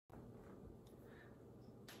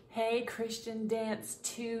Hey Christian Dance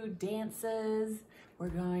 2 dancers, we're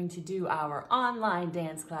going to do our online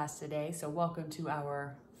dance class today. So welcome to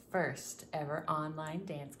our first ever online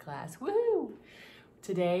dance class. Woohoo!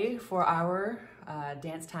 Today for our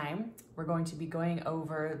dance time, we're going to be going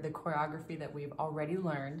over the choreography that we've already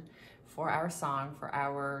learned for our song, for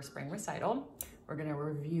our spring recital. We're gonna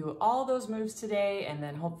review all those moves today, and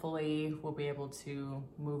then hopefully we'll be able to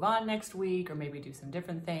move on next week or maybe do some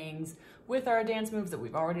different things with our dance moves that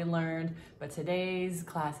we've already learned. But today's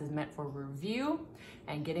class is meant for review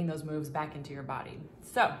and getting those moves back into your body.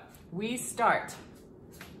 So we start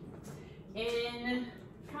in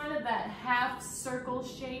kind of that half circle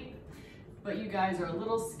shape, but you guys are a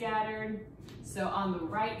little scattered. So on the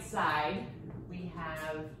right side, we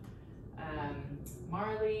have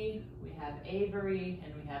Marley, we have Avery,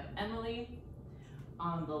 and we have Emily.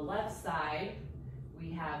 On the left side,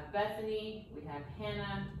 we have Bethany, we have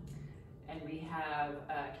Hannah, and we have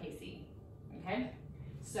Casey, okay?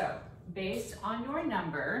 So based on your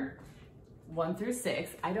number, 1 through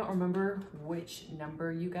 6, I don't remember which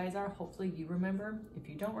number you guys are. Hopefully you remember. If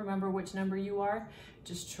you don't remember which number you are,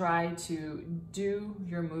 just try to do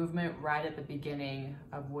your movement right at the beginning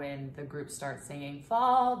of when the group starts singing,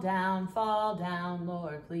 fall down,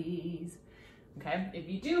 Lord, please. Okay, if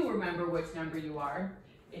you do remember which number you are,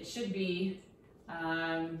 it should be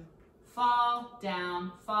fall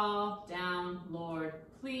down, Lord,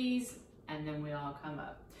 please, and then we all come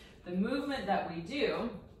up. The movement that we do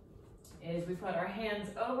is we put our hands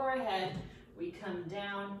over our head, we come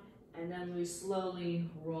down, and then we slowly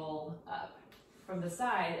roll up. From the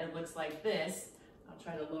side, it looks like this. I'll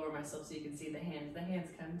try to lower myself so you can see the hands. The hands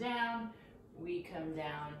come down, we come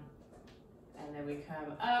down, and then we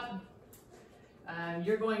come up.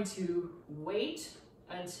 You're going to wait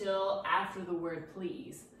until after the word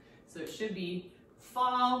please. So it should be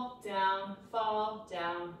fall down,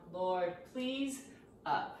 Lord, please,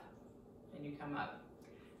 up, and you come up.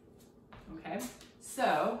 Okay,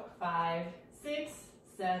 so 5, 6,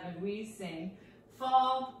 7, we sing,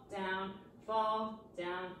 fall down,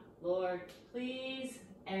 Lord, please,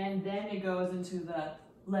 and then it goes into the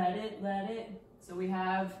let it. So we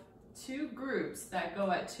have 2 groups that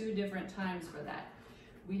go at 2 different times for that.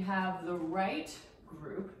 We have the right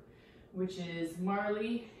group, which is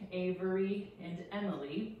Marley, Avery, and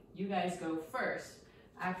Emily. You guys go first.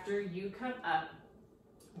 After you come up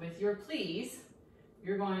with your please,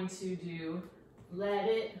 you're going to do let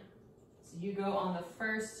it. So you go on the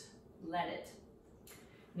first let it.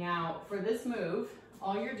 Now for this move,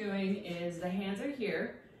 all you're doing is the hands are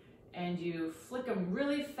here and you flick them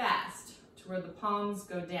really fast to where the palms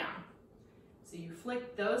go down. So you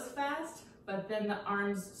flick those fast, but then the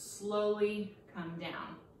arms slowly come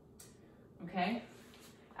down, okay?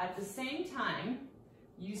 At the same time,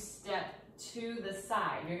 you step to the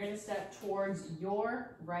side. You're gonna step towards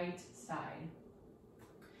your right side.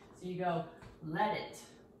 So you go, let it.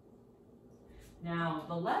 Now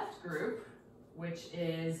the left group, which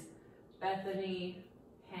is Bethany,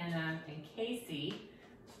 Hannah, and Casey,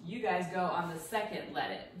 you guys go on the second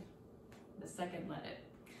let it. The second let it.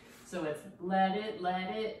 So it's let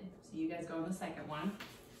it. So you guys go on the second one.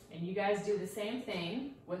 And you guys do the same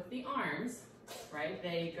thing with the arms, right?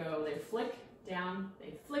 They flick down,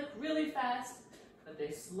 they flick really fast, but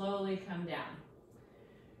they slowly come down.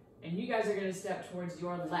 And you guys are gonna step towards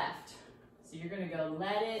your left. So you're gonna go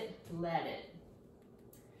let it.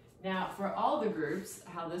 Now for all the groups,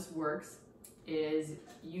 how this works is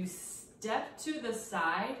you step to the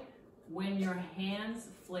side when your hands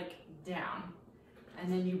flick down.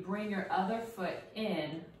 And then you bring your other foot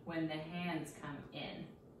in when the hands come in.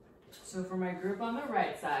 So for my group on the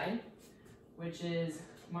right side, which is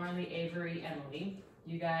Marley, Avery, Emily,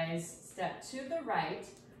 you guys step to the right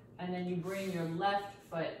and then you bring your left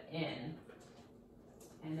foot in.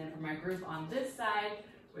 And then for my group on this side,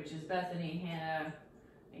 which is Bethany, Hannah,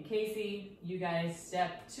 and Casey, you guys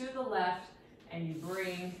step to the left and you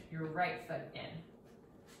bring your right foot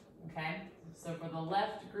in, okay? So for the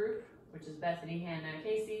left group, which is Bethany, Hannah, and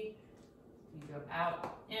Casey, you go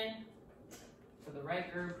out, in. For the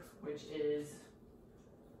right group, which is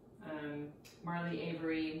Marley,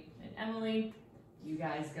 Avery, and Emily, you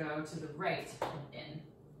guys go to the right and in.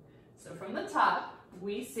 So from the top,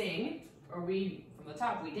 we sing, or from the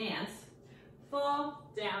top we dance, fall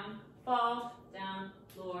down,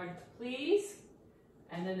 Lord, please.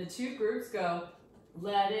 And then the 2 groups go,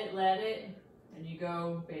 let it, and you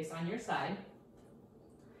go based on your side.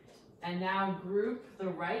 And now group the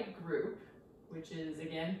right group, which is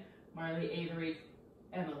again, Marley, Avery,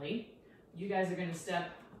 Emily. You guys are gonna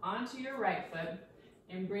step onto your right foot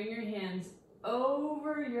and bring your hands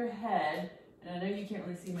over your head. And you can't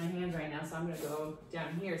really see my hands right now, so I'm gonna go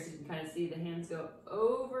down here so you can kind of see the hands go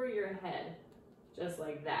over your head, just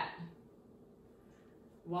like that,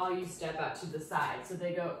 while you step out to the side. So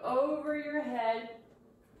they go over your head,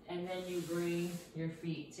 and then you bring your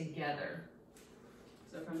feet together.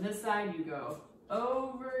 So from this side, you go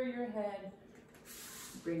over your head,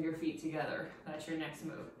 bring your feet together. That's your next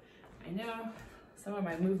move. I know some of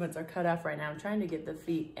my movements are cut off right now. I'm trying to get the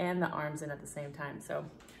feet and the arms in at the same time. So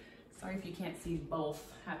sorry if you can't see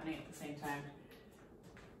both happening at the same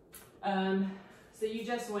time. So you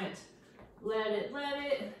just went, let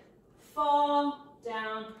it, fall,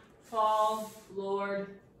 down, fall,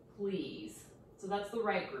 Lord, please. So that's the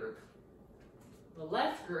right group. The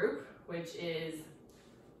left group, which is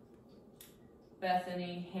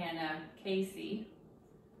Bethany, Hannah, Casey,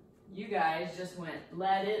 you guys just went,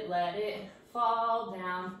 let it, fall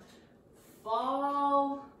down,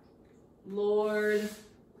 fall, Lord,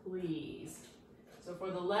 please. So for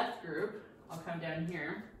the left group, I'll come down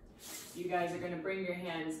here. You guys are gonna bring your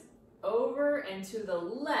hands over and to the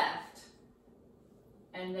left,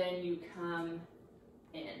 and then you come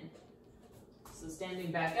in. So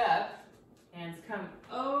standing back up, hands come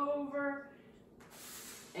over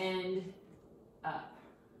and up.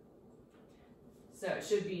 So it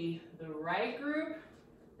should be the right group,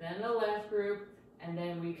 then the left group, and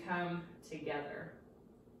then we come together,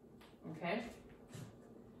 okay?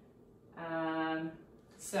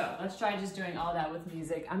 So let's try just doing all that with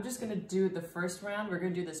music. I'm just gonna do the first round. We're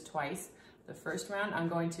gonna do this twice. The first round, I'm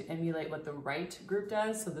going to emulate what the right group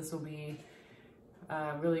does. So this will be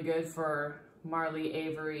really good for Marley,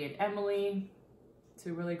 Avery, and Emily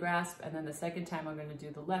to really grasp. And then the second time, I'm gonna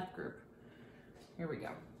do the left group. Here we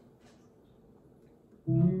go.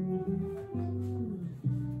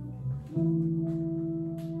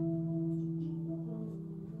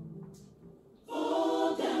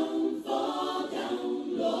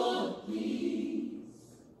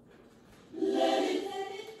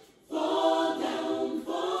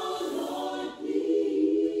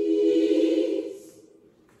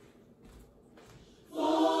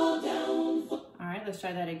 Let's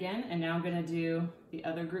try that again, and now I'm going to do the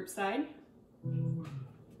other group side.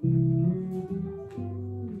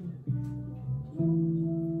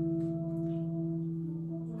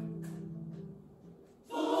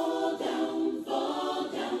 Fall down,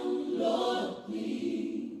 Lord,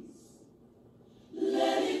 please.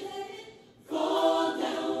 Let it fall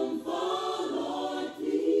down, Lord,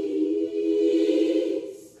 please.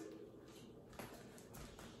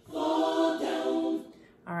 Fall down.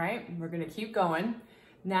 All right, we're going to keep going.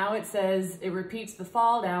 Now it says, it repeats the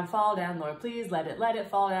fall down, Lord, please, let it,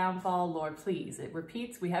 fall down, fall, Lord, please. It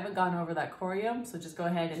repeats. We haven't gone over that choreo, so just go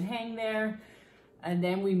ahead and hang there. And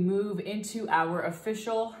then we move into our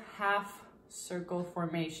official half circle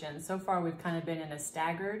formation. So far, we've kind of been in a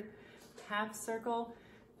staggered half circle.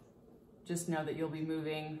 Just know that you'll be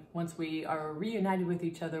moving. Once we are reunited with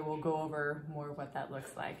each other, we'll go over more of what that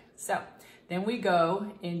looks like. So then we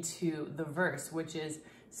go into the verse, which is,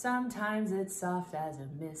 sometimes it's soft as a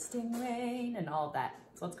misting rain, and all of that.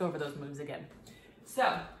 So let's go over those moves again.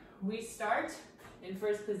 So we start in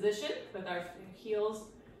first position with our heels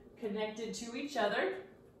connected to each other.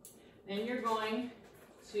 Then you're going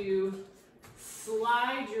to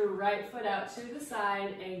slide your right foot out to the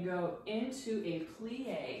side and go into a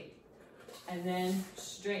plie, and then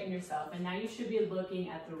straighten yourself. And now you should be looking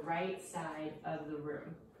at the right side of the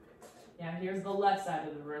room. Now here's the left side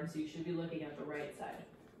of the room, so you should be looking at the right side.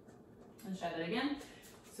 Let's try that again.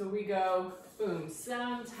 So we go, boom,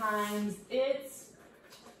 sometimes it's,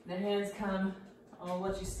 the hands come, I'll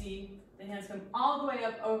let you see, the hands come all the way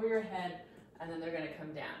up over your head, and then they're gonna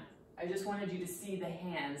come down. I just wanted you to see the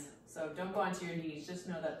hands, so don't go onto your knees, just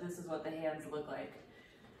know that this is what the hands look like.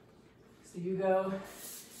 So you go,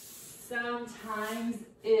 sometimes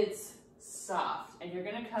it's soft, and you're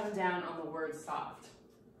gonna come down on the word soft.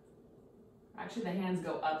 Actually, the hands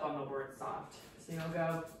go up on the word soft. So you'll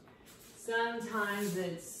go, sometimes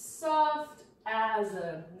it's soft as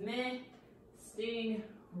a misting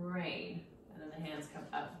rain. And then the hands come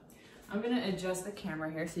up. I'm gonna adjust the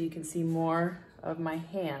camera here so you can see more of my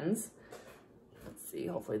hands. Let's see,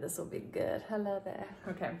 hopefully this will be good. Hello there.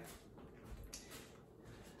 Okay.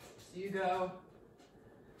 So you go,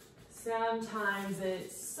 sometimes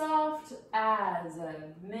it's soft as a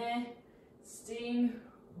misting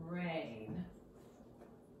rain.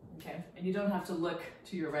 Okay, and you don't have to look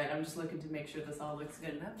to your right. I'm just looking to make sure this all looks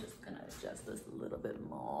good. And I'm just gonna adjust this a little bit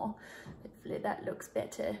more. Hopefully that looks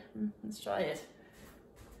better. Let's try it.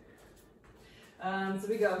 So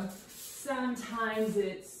we go, sometimes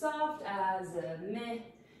it's soft as a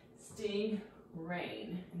misting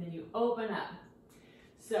rain. And then you open up.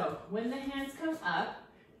 So when the hands come up,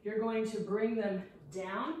 you're going to bring them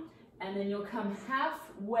down, and then you'll come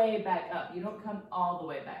halfway back up. You don't come all the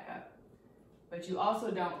way back up, but you also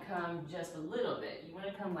don't come just a little bit. You want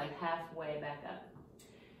to come like halfway back up.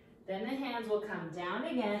 Then the hands will come down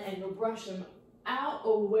again, and you'll brush them out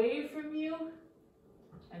away from you,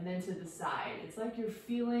 and then to the side. It's like you're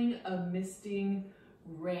feeling a misting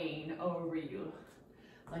rain over you.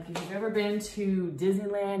 Like if you've ever been to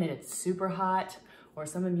Disneyland and it's super hot, or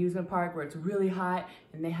some amusement park where it's really hot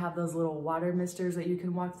and they have those little water misters that you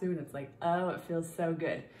can walk through, and it's like, oh, it feels so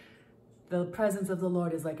good. The presence of the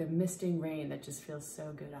Lord is like a misting rain that just feels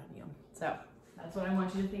so good on you. So that's what I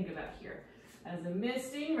want you to think about here. As a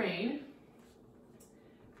misting rain,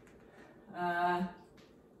 then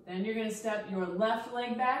you're gonna step your left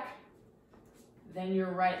leg back, then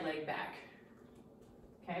your right leg back.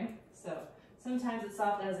 Okay, so sometimes it's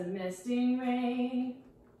soft as a misting rain.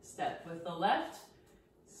 Step with the left,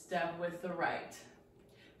 step with the right.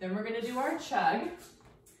 Then we're gonna do our chug.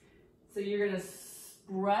 So you're gonna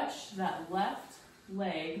brush that left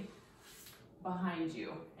leg behind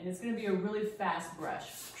you. And it's gonna be a really fast brush,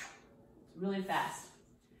 really fast.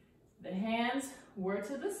 The hands were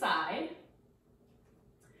to the side.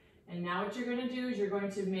 And now what you're gonna do is you're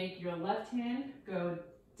going to make your left hand go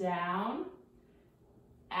down,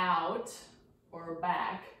 out, or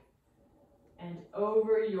back, and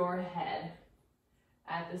over your head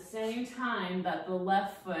at the same time that the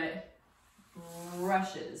left foot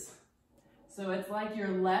brushes. So it's like your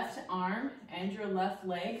left arm and your left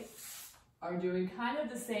leg are doing kind of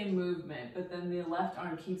the same movement, but then the left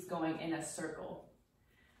arm keeps going in a circle.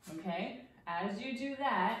 Okay? As you do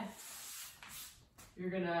that, you're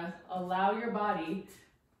gonna allow your body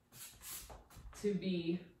to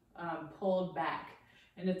be pulled back.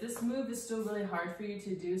 And if this move is still really hard for you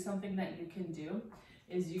to do, something that you can do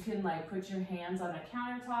is you can like put your hands on a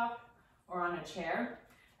countertop or on a chair,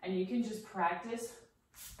 and you can just practice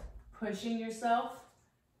pushing yourself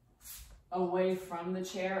away from the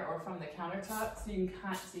chair or from the countertop, so you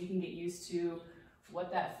can get used to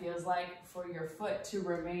what that feels like for your foot to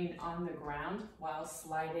remain on the ground while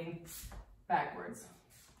sliding backwards.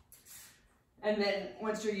 And then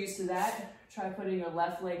once you're used to that, try putting your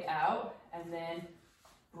left leg out and then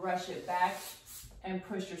brush it back and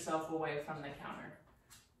push yourself away from the counter.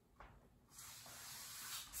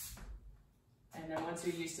 And then once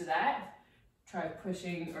you're used to that, try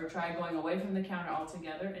pushing or try going away from the counter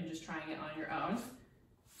altogether and just trying it on your own.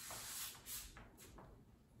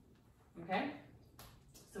 Okay?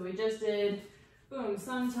 So we just did, boom,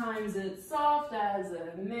 sometimes it's soft as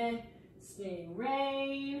a misting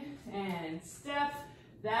rain, and step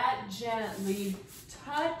that gently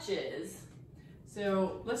touches.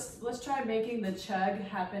 So let's try making the chug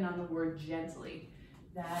happen on the word gently.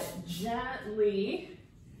 That gently,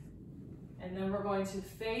 and then we're going to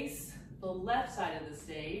face the left side of the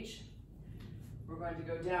stage. We're going to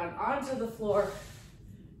go down onto the floor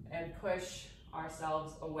and push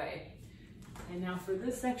ourselves away. And now for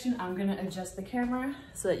this section, I'm gonna adjust the camera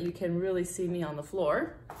so that you can really see me on the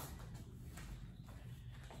floor.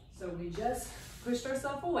 So we just pushed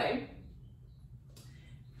ourselves away.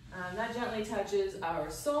 That gently touches our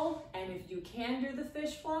sole, and if you can do the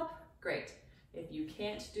fish flop, great. If you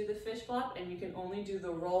can't do the fish flop and you can only do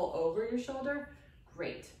the roll over your shoulder,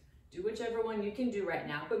 great. Do whichever one you can do right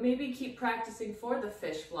now, but maybe keep practicing for the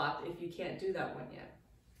fish flop if you can't do that one yet.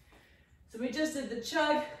 So we just did the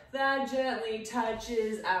chug, that gently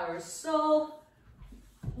touches our sole.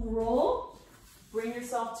 Roll, bring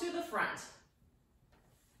yourself to the front,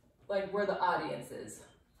 like where the audience is.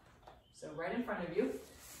 So right in front of you.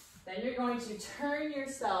 Then you're going to turn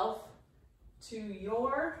yourself to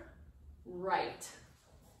your right,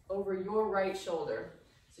 over your right shoulder.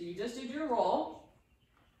 So you just did your roll.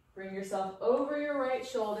 Bring yourself over your right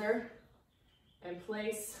shoulder and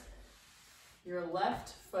place your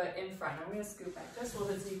left foot in front. I'm going to scoot back just a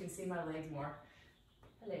little bit so you can see my legs more.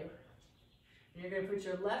 Hello. And you're going to put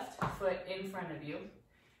your left foot in front of you,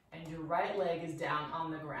 and your right leg is down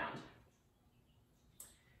on the ground.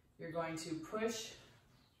 You're going to push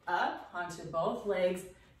up onto both legs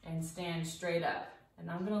and stand straight up.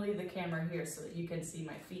 And I'm going to leave the camera here so that you can see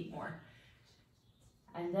my feet more.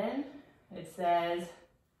 And then it says,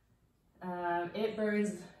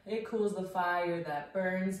 it cools the fire that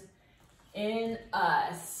burns in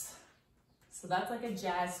us. So that's like a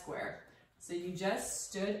jazz square. So you just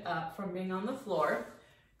stood up from being on the floor.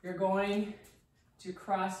 You're going to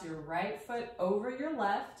cross your right foot over your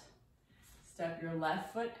left, step your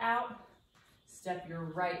left foot out, step your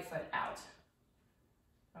right foot out.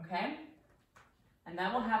 Okay? And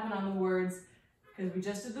that will happen on the words because we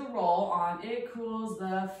just did the roll on "It cools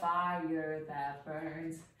the fire that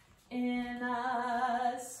burns in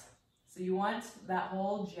us." So you want that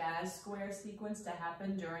whole jazz square sequence to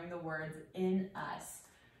happen during the words "in us."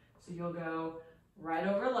 So you'll go right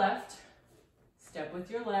over left, step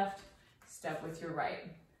with your left, step with your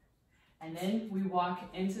right. And then we walk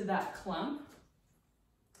into that clump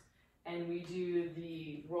and we do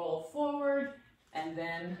the roll forward and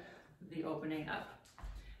then the opening up.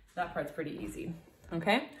 That part's pretty easy,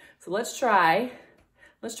 okay? So let's try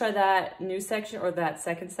that new section or that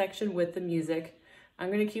second section with the music.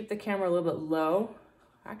 I'm gonna keep the camera a little bit low.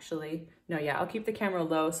 Actually, no, yeah, I'll keep the camera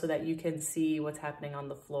low so that you can see what's happening on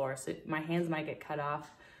the floor. So my hands might get cut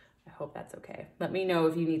off. I hope that's okay. Let me know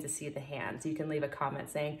if you need to see the hands. You can leave a comment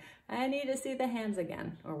saying, I need to see the hands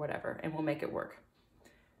again, or whatever, and we'll make it work.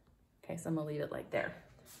 Okay, so I'm gonna leave it like there.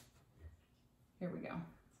 Here we go.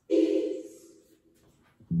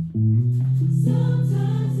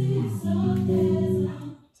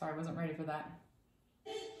 Sorry, I wasn't ready for that.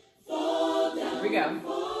 Here we go.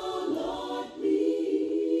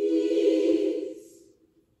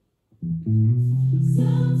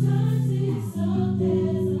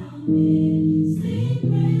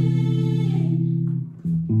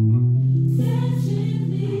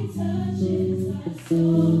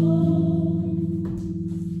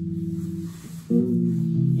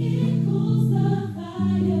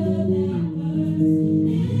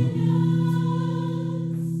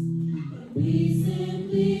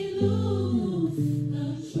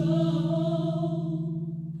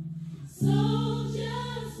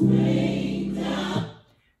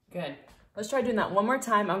 Good. Let's try doing that one more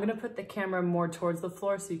time. I'm gonna put the camera more towards the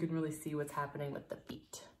floor so you can really see what's happening with the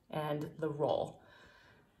beat and the roll.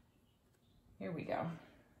 Here we go.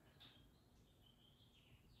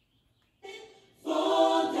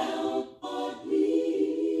 Fall down, Lord, please.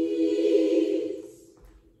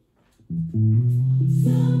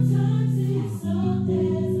 Sometimes it's soft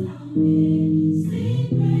as a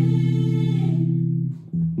sleep rain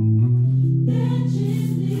that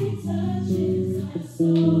gently touches our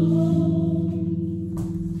soul.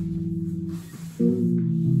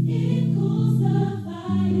 It cools the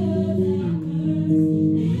fire that burns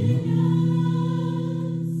in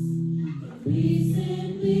us. We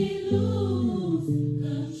simply lose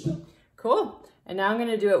control. Cool. And now I'm going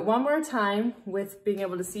to do it one more time with being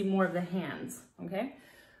able to see more of the hands. Okay?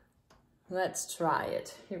 Let's try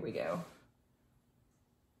it. Here we go.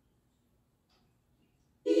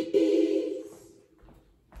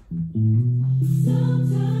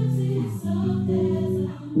 Sometimes it's soft as a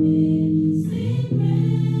sleep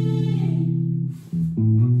rain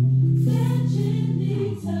that gently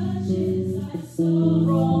touches our soul.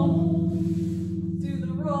 Roll. Do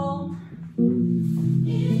the roll.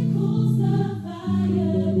 It cools the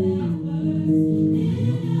fire that burns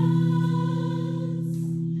in us.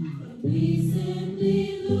 We simply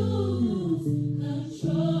lose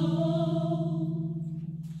control.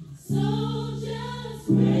 So just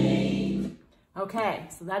breathe. Okay,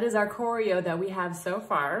 so that is our choreo that we have so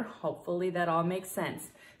far. Hopefully that all makes sense.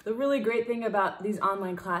 The really great thing about these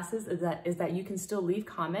online classes is that you can still leave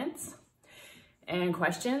comments and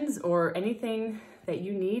questions or anything that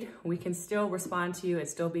you need. We can still respond to you and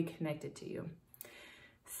still be connected to you.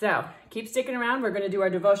 So keep sticking around. We're going to do our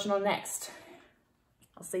devotional next.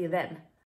 I'll see you then.